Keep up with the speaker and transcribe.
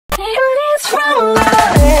Hi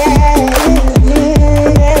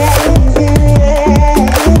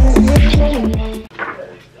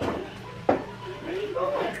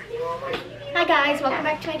guys, welcome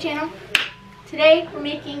back to my channel. Today we're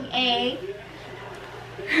making a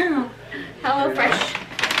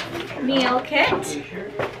HelloFresh meal kit.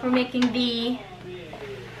 We're making the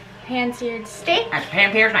pan-seared steak. That's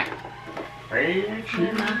pan-seared steak.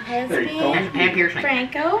 And my husband,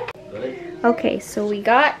 Franco. Okay, so we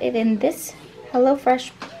got it in this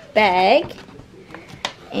HelloFresh bag.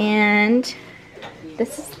 And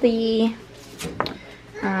this is the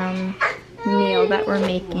meal that we're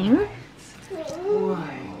making.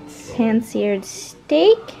 Pan-seared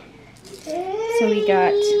steak. So we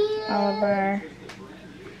got all of our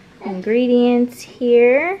ingredients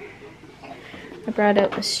here. I brought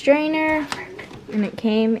out the strainer, and it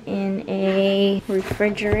came in a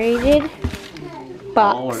refrigerated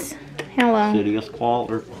box. Hello. Serious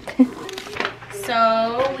quality.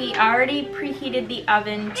 So we already preheated the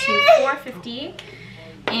oven to 450,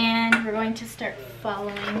 and we're going to start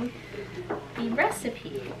following the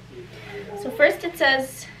recipe. So first it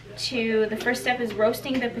says the first step is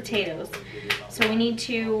roasting the potatoes. So we need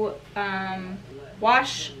to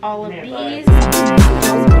wash all of these.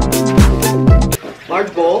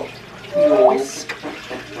 Large bowl, noodles,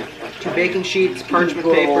 2 baking sheets,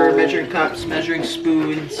 parchment paper, measuring cups, measuring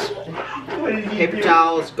spoons, paper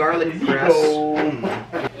towels, garlic press.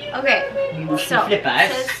 Okay, so it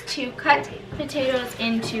says to cut potatoes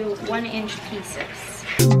into 1-inch pieces.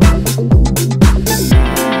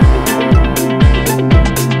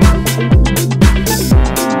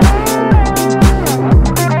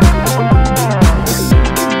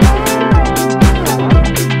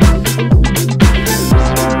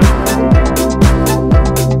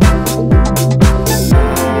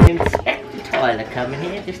 Coming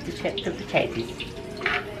here just to check the potatoes.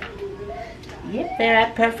 Yep, they're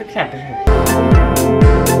at perfect temperature.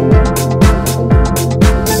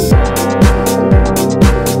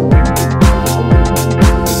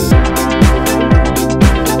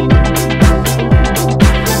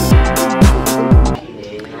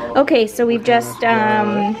 Okay, so we've just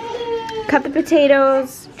cut the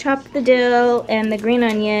potatoes, chopped the dill and the green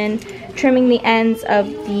onion, trimming the ends of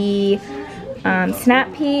the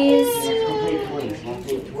snap peas.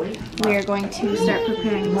 We are going to start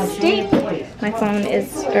preparing the steak. My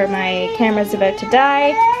camera's about to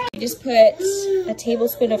die. I just put a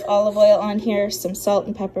tablespoon of olive oil on here, some salt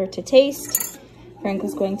and pepper to taste. Frank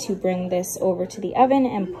is going to bring this over to the oven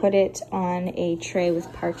and put it on a tray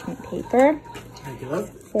with parchment paper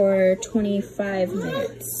for 25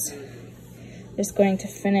 minutes. Just going to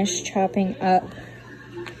finish chopping up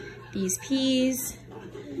these peas.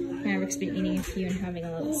 Maverick's been eating a few and having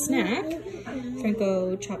a little snack.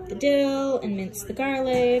 Franco chopped the dill and minced the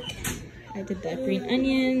garlic. I did the green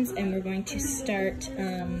onions, and we're going to start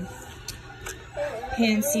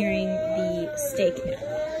pan-searing the steak now.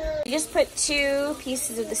 We just put 2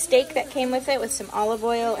 pieces of the steak that came with it with some olive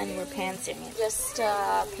oil, and we're pan-searing it. Just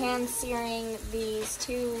pan-searing these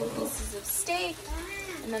 2 pieces of steak,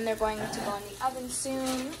 and then they're going to go in the oven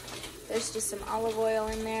soon. There's just some olive oil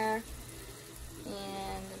in there.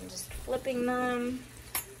 And I'm just flipping them.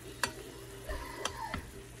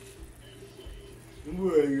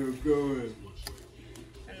 Where are you going?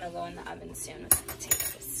 And they'll go in the oven soon with the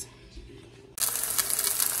potatoes.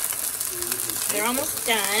 They're almost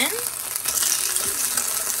done.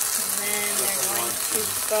 And then they're going to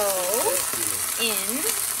go in.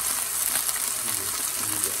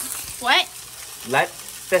 What? Let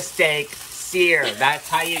the steak sear. That's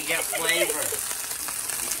how you get flavor.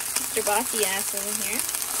 Mr. Bossy ass over here.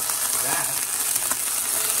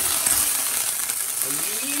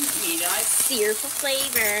 Sear for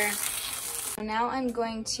flavor. So now I'm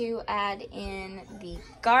going to add in the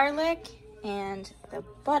garlic and the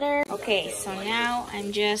butter. Okay, so now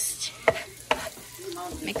I'm just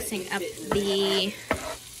mixing up the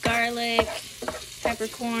garlic,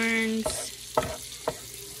 peppercorns,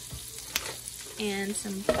 and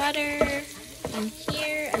some butter in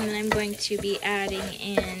here, and then I'm going to be adding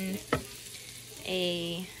in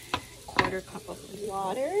a 1/4 cup of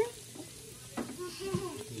water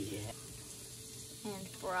and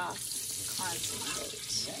broth concentrate.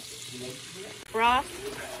 Broth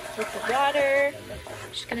with the water.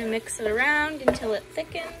 Just gonna mix it around until it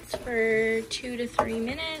thickens for 2 to 3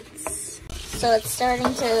 minutes. So it's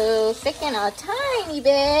starting to thicken a tiny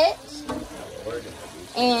bit.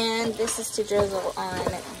 And this is to drizzle on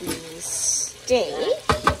the steak.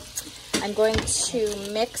 I'm going to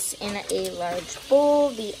mix in a large bowl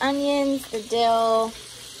the onions, the dill,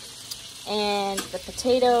 and the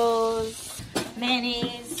potatoes,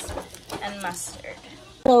 mayonnaise, and and mustard.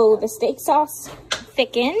 So the steak sauce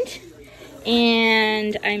thickened,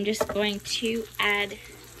 and I'm just going to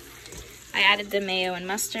I added the mayo and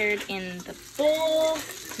mustard in the bowl.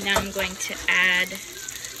 Now I'm going to add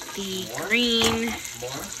the green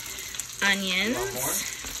onions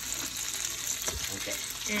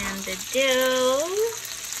and the dill.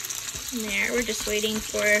 There, we're just waiting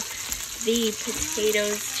for the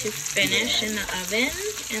potatoes to finish in the oven,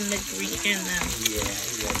 and the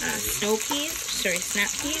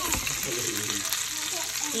snap peas,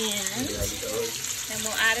 and then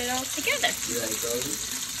we'll add it all together.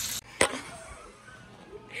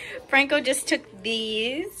 Franco just took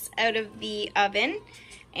these out of the oven,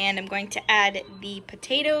 and I'm going to add the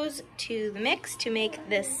potatoes to the mix to make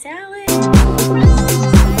the salad.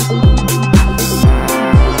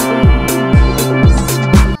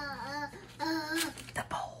 The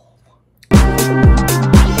bowl.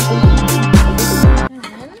 And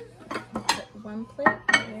then put one plate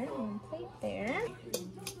there, one plate there.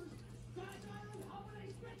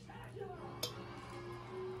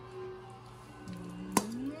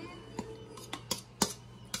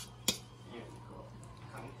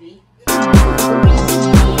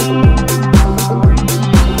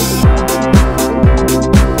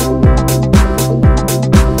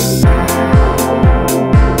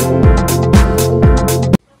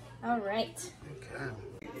 All right.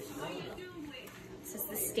 This is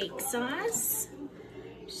the steak sauce.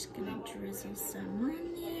 Just gonna drizzle some on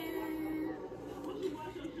there.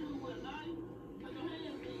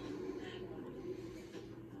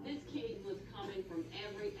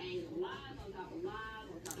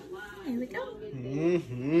 There we go.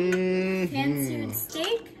 Pan-seared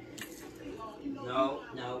steak. No,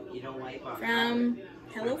 you don't wipe off. From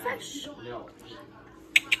HelloFresh. No.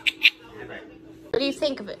 What do you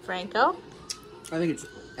think of it, Franco? I think it's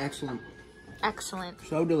excellent. Excellent.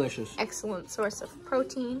 So delicious. Excellent source of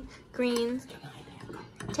protein, greens,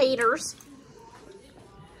 taters.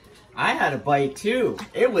 I had a bite too.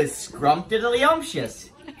 It was scrumptious.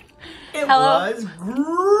 It Hello. was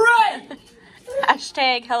great.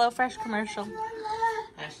 Hashtag HelloFresh commercial.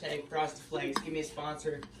 Hashtag Frosted Flakes. Give me a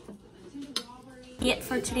sponsor. It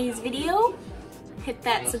for today's video. Hit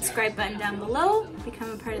that subscribe button down below.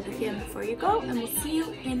 Become a part of the family before you go. And we'll see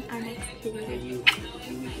you in our next video.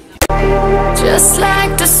 Just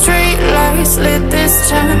like the street lights lit this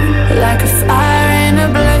town, like a fire.